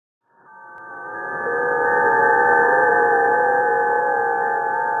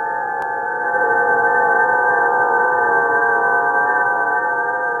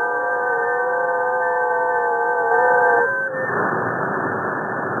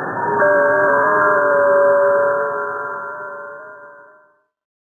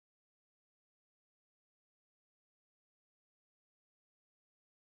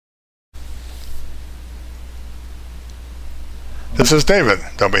This is David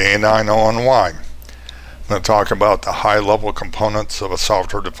WA9ONY. I'm going to talk about the high-level components of a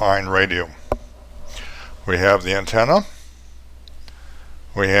software-defined radio. We have the antenna,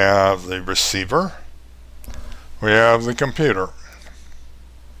 we have the receiver, we have the computer.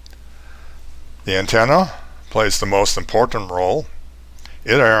 The antenna plays the most important role.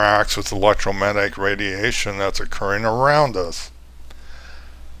 It interacts with electromagnetic radiation that's occurring around us.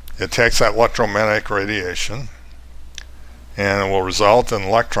 It takes that electromagnetic radiation and it will result in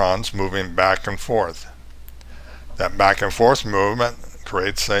electrons moving back and forth. That back and forth movement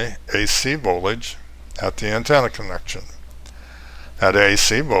creates a AC voltage at the antenna connection. That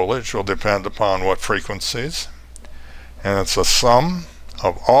AC voltage will depend upon what frequencies, and it's a sum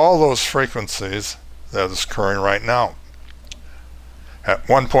of all those frequencies that is occurring right now. At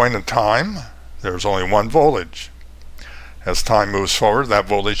one point in time, there's only one voltage. As time moves forward, that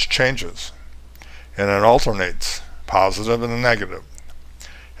voltage changes, and it alternates, positive and negative.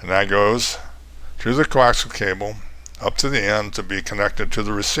 And that goes through the coaxial cable up to the end to be connected to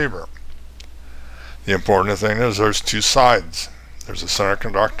the receiver. The important thing is there's two sides. There's a center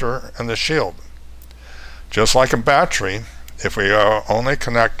conductor and the shield. Just like a battery, if we only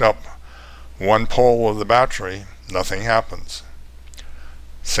connect up one pole of the battery, nothing happens.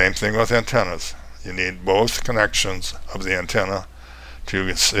 Same thing with antennas. You need both connections of the antenna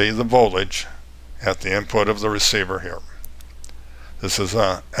to see the voltage at the input of the receiver here. This is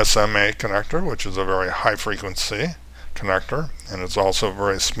a SMA connector, which is a very high frequency connector, and it's also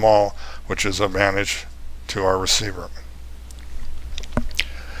very small, which is an advantage to our receiver.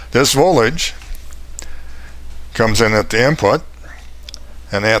 This voltage comes in at the input,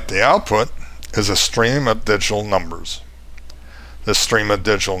 and at the output is a stream of digital numbers. This stream of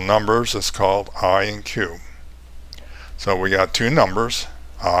digital numbers is called I and Q. So we got two numbers,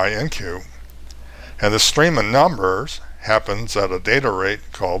 I and Q, and the stream of numbers happens at a data rate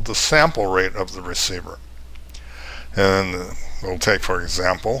called the sample rate of the receiver. And we'll take, for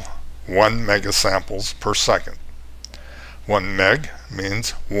example, 1 megasamples per second. 1 meg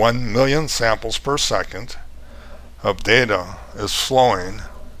means 1 million samples per second of data is flowing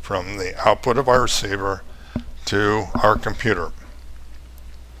from the output of our receiver to our computer.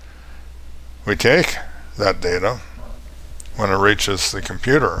 We take that data when it reaches the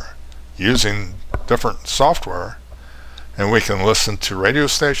computer using different software, and we can listen to radio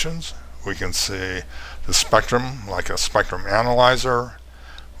stations, we can see the spectrum like a spectrum analyzer,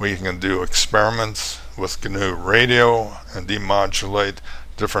 we can do experiments with GNU radio and demodulate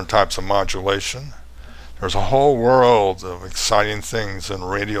different types of modulation. There's a whole world of exciting things in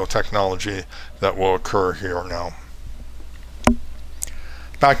radio technology that will occur here now.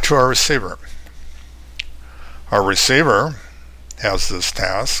 Back to our receiver. Our receiver has this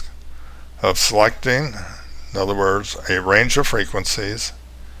task of selecting, in other words, a range of frequencies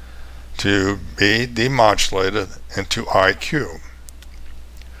to be demodulated into IQ.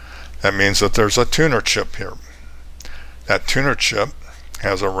 That means that there's a tuner chip here. That tuner chip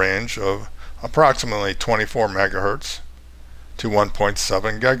has a range of approximately 24 megahertz to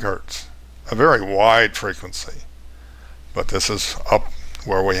 1.7 gigahertz, a very wide frequency. But this is up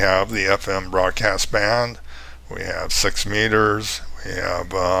where we have the FM broadcast band, we have 6 meters, we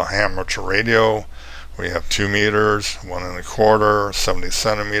have amateur radio, we have 2 meters, 1 1/4, 70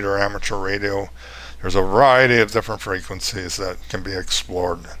 centimeter amateur radio. There's a variety of different frequencies that can be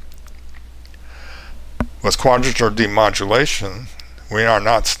explored. With quadrature demodulation, we are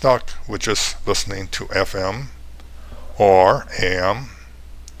not stuck with just listening to FM or AM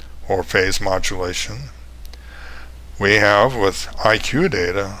or phase modulation. We have, with IQ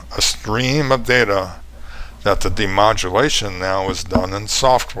data, a stream of data that the demodulation now is done in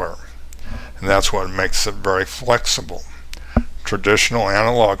software. And that's what makes it very flexible. Traditional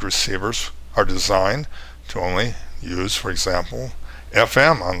analog receivers are designed to only use, for example,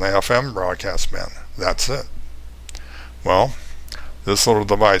 FM on the FM broadcast band. That's it. Well, this little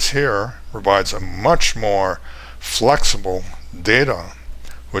device here provides a much more flexible data,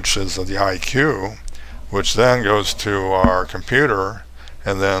 which is the IQ, which then goes to our computer,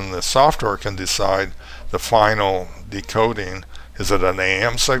 and then the software can decide the final decoding. Is it an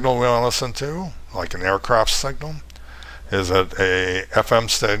AM signal we want to listen to, like an aircraft signal? Is it a FM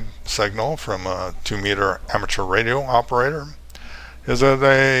signal from a 2-meter amateur radio operator? Is it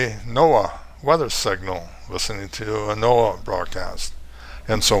a NOAA weather signal, listening to a NOAA broadcast,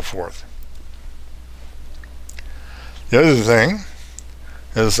 and so forth? The other thing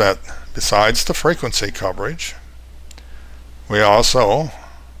is that besides the frequency coverage, we also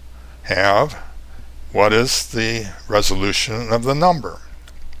have what is the resolution of the number.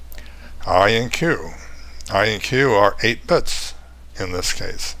 I and Q. I and Q are 8 bits in this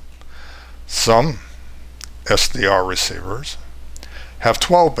case. Some SDR receivers have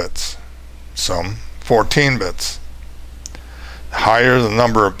 12 bits, some 14 bits. The higher the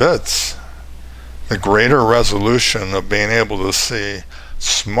number of bits, the greater resolution of being able to see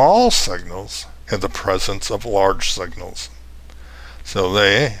small signals in the presence of large signals. So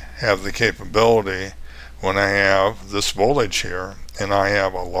they have the capability, when I have this voltage here and I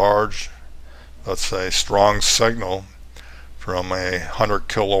have a large, let's say, strong signal from a 100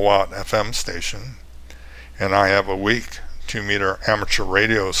 kilowatt FM station, and I have a weak 2-meter amateur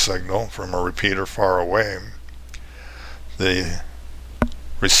radio signal from a repeater far away, the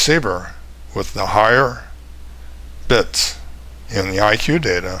receiver with the higher bits in the IQ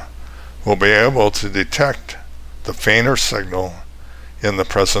data will be able to detect the fainter signal in the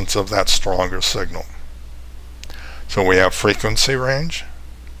presence of that stronger signal. So we have frequency range,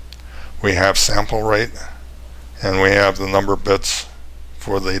 we have sample rate, and we have the number of bits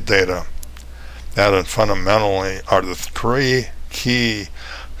for the data. That fundamentally are the three key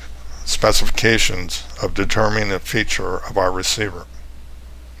specifications of determining a feature of our receiver.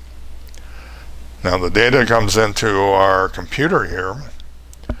 Now the data comes into our computer here.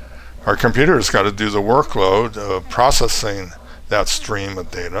 Our computer's got to do the workload of processing that stream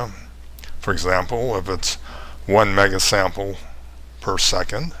of data. For example, if it's 1 megasample per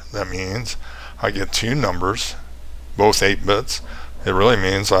second, that means I get two numbers, both 8 bits. It really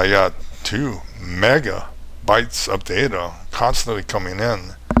means I got 2 megabytes of data constantly coming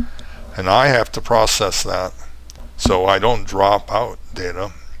in, and I have to process that so I don't drop out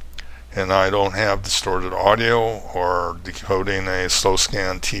data and I don't have distorted audio or decoding a slow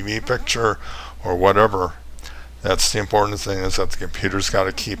scan TV picture or whatever. That's the important thing, is that the computer's got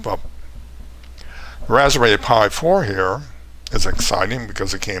to keep up. The Raspberry Pi 4 here is exciting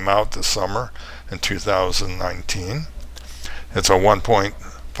because it came out this summer in 2019. It's a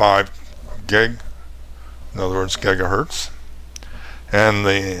 1.5 gig, in other words gigahertz, and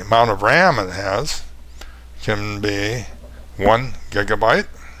the amount of RAM it has can be 1 gigabyte,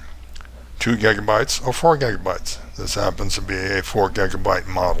 2 gigabytes, or 4 gigabytes. This happens to be a 4 gigabyte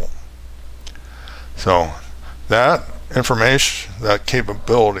model. So that information, that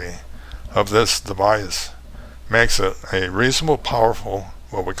capability of this device makes it a reasonable, powerful,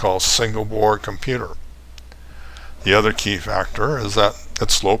 what we call single board computer. The other key factor is that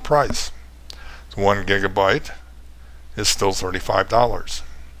it's low price. 1 gigabyte is still $35.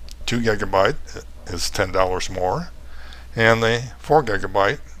 2 gigabyte is $10 more, and the 4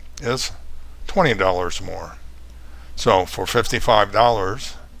 gigabyte is $20 more. So for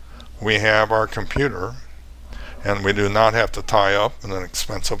 $55 we have our computer, and we do not have to tie up in an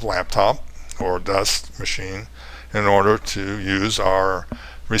expensive laptop or desk machine in order to use our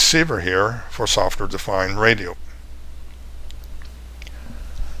receiver here for software defined radio.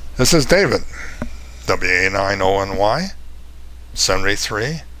 This is David WA9ONY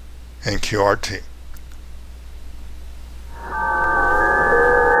 73 and QRT.